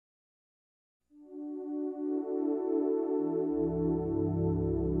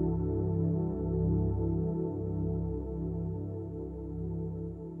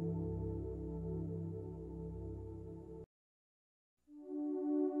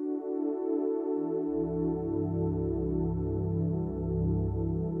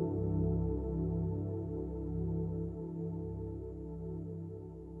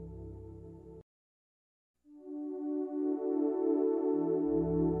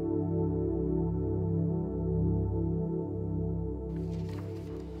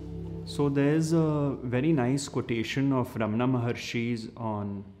So there's a very nice quotation of Ramana Maharshi's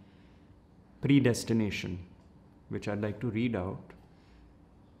on predestination, which I'd like to read out.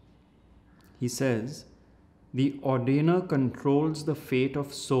 He says, "The ordainer controls the fate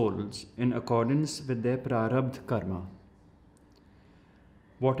of souls in accordance with their prarabdha karma.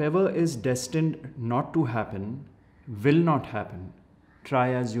 Whatever is destined not to happen will not happen,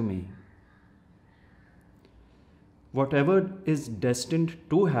 try as you may. Whatever is destined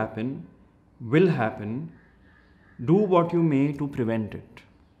to happen will happen, do what you may to prevent it.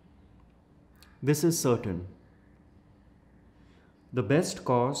 This is certain. The best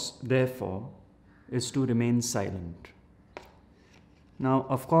course, therefore, is to remain silent." Now,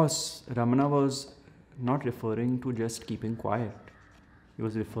 of course, Ramana was not referring to just keeping quiet. He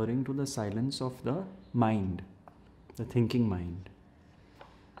was referring to the silence of the mind, the thinking mind.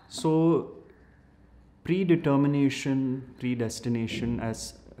 So, predetermination, predestination as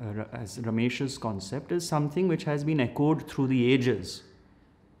Ramesh's concept is something which has been echoed through the ages.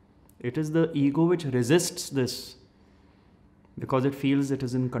 It is the ego which resists this because it feels it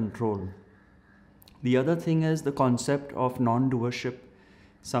is in control. The other thing is the concept of non-doership.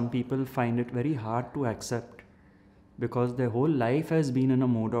 Some people find it very hard to accept because their whole life has been in a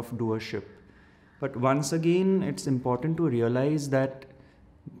mode of doership. But once again, it's important to realize that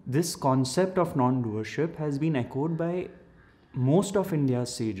this concept of non-doership has been echoed by most of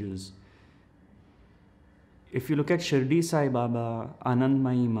India's sages. If you look at Shirdi Sai Baba, Anand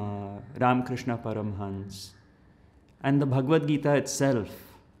Mahima, Ramakrishna Paramhans, and the Bhagavad Gita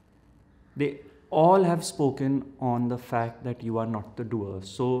itself, they all have spoken on the fact that you are not the doer.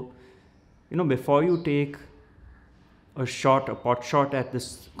 So, before you take a pot shot at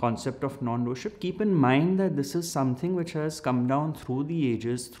this concept of non-doership, keep in mind that this is something which has come down through the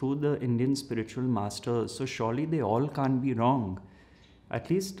ages, through the Indian spiritual masters. So surely they all can't be wrong. At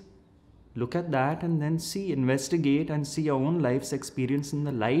least look at that and then investigate and see your own life's experience in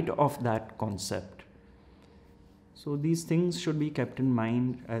the light of that concept. So these things should be kept in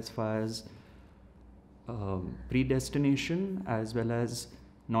mind as far as predestination as well as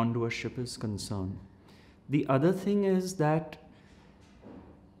non-doership is concerned. The other thing is that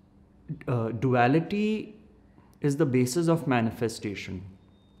duality is the basis of manifestation.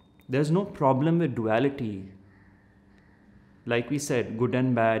 There's no problem with duality. Like we said, good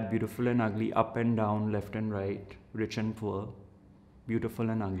and bad, beautiful and ugly, up and down, left and right, rich and poor, beautiful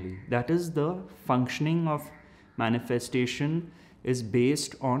and ugly. That is the functioning of manifestation is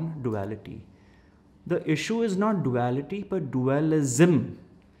based on duality. The issue is not duality, but dualism.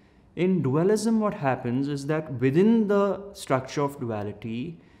 In dualism, what happens is that within the structure of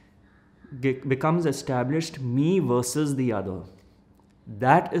duality becomes established me versus the other.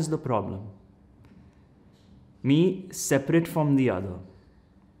 That is the problem. Me separate from the other.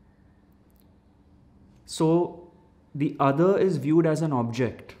 So the other is viewed as an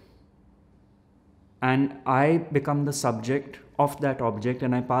object, and I become the subject of that object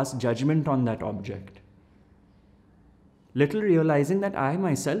and I pass judgment on that object. Little realizing that I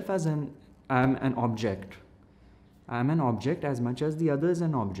myself am an object. I am an object as much as the other is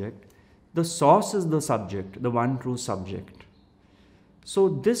an object. The source is the subject, the one true subject. So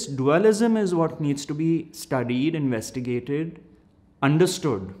this dualism is what needs to be studied, investigated,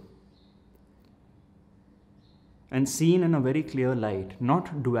 understood, and seen in a very clear light,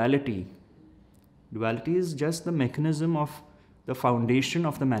 not duality. Duality is just the mechanism of the foundation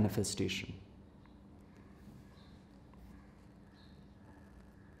of the manifestation.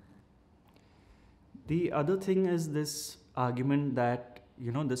 The other thing is this argument that,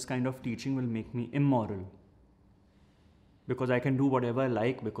 this kind of teaching will make me immoral. Because I can do whatever I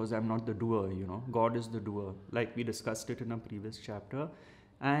like because I'm not the doer, God is the doer. Like we discussed it in a previous chapter.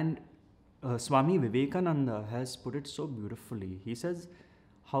 And Swami Vivekananda has put it so beautifully. He says,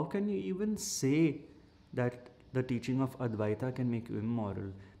 how can you even say that the teaching of Advaita can make you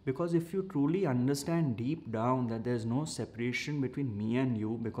immoral? Because if you truly understand deep down that there's no separation between me and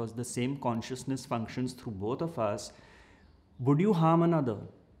you because the same consciousness functions through both of us, would you harm another?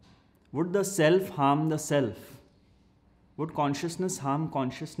 Would the self harm the self? Would consciousness harm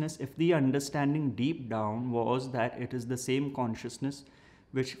consciousness if the understanding deep down was that it is the same consciousness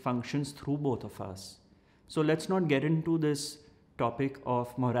which functions through both of us? So let's not get into this topic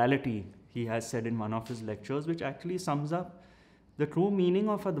of morality, he has said in one of his lectures, which actually sums up the true meaning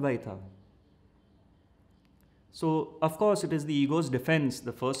of Advaita. So, of course, it is the ego's defense.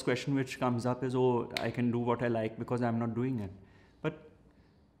 The first question which comes up is, I can do what I like because I'm not doing it. But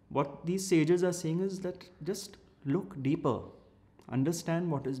what these sages are saying is that just look deeper. Understand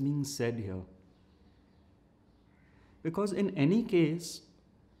what is being said here. Because in any case,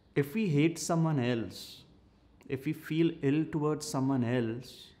 if we hate someone else, if we feel ill towards someone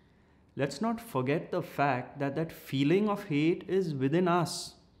else, let's not forget the fact that that feeling of hate is within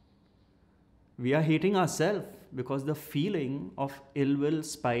us. We are hating ourselves because the feeling of ill will,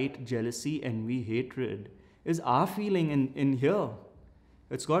 spite, jealousy, envy, hatred is our feeling in here.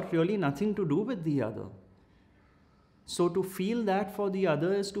 It's got really nothing to do with the other. So to feel that for the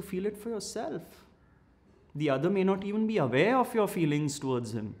other is to feel it for yourself. The other may not even be aware of your feelings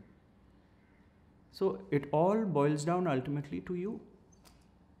towards him. So it all boils down ultimately to you.